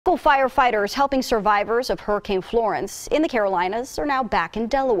Local firefighters helping survivors of Hurricane Florence in the Carolinas are now back in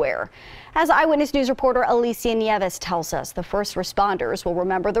Delaware. As Eyewitness News reporter Alicia Nieves tells us, the first responders will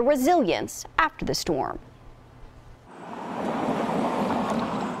remember the resilience after the storm.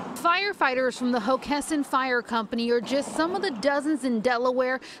 Firefighters from the Hockessin Fire Company are just some of the dozens in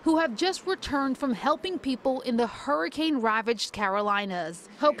Delaware who have just returned from helping people in the hurricane-ravaged Carolinas.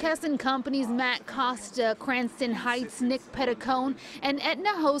 Hockessin Company's Matt Costa, Cranston Heights' Nick Petticone, and Aetna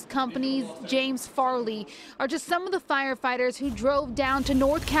Host Company's James Farley are just some of the firefighters who drove down to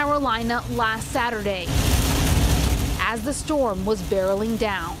North Carolina last Saturday as the storm was barreling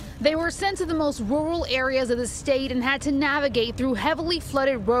down. They were sent to the most rural areas of the state and had to navigate through heavily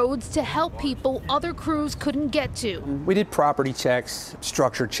flooded roads to help people other crews couldn't get to. We did property checks,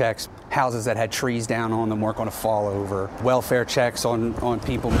 structure checks, houses that had trees down on them weren't going to fall over, welfare checks on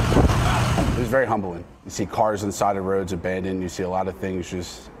people. It was very humbling. You see cars on the side of roads abandoned, you see a lot of things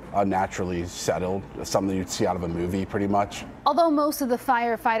just unnaturally settled, something you'd see out of a movie pretty much. Although most of the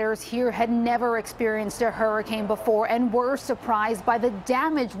firefighters here had never experienced a hurricane before and were surprised by the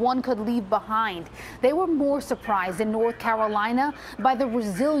damage one could leave behind, they were more surprised in North Carolina by the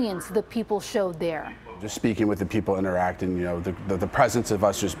resilience the people showed there. Just speaking with the people interacting, you know, the presence of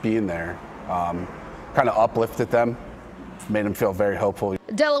us just being there kind of uplifted them, made them feel very hopeful.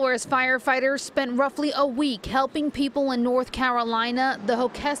 Delaware's firefighters spent roughly a week helping people in North Carolina. The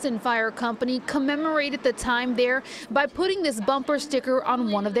Hockessin Fire Company commemorated the time there by putting this bumper sticker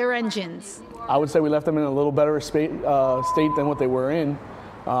on one of their engines. I would say we left them in a little better state than what they were in.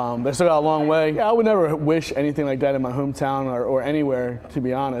 They still got a long way. I would never wish anything like that in my hometown or anywhere, to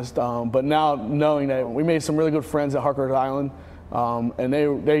be honest. But now knowing that we made some really good friends at Harcourt Island, and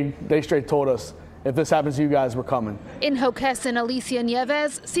they straight told us, if this happens to you guys, we're coming. In Hockessin, Alicia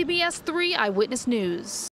Nieves, CBS 3 Eyewitness News.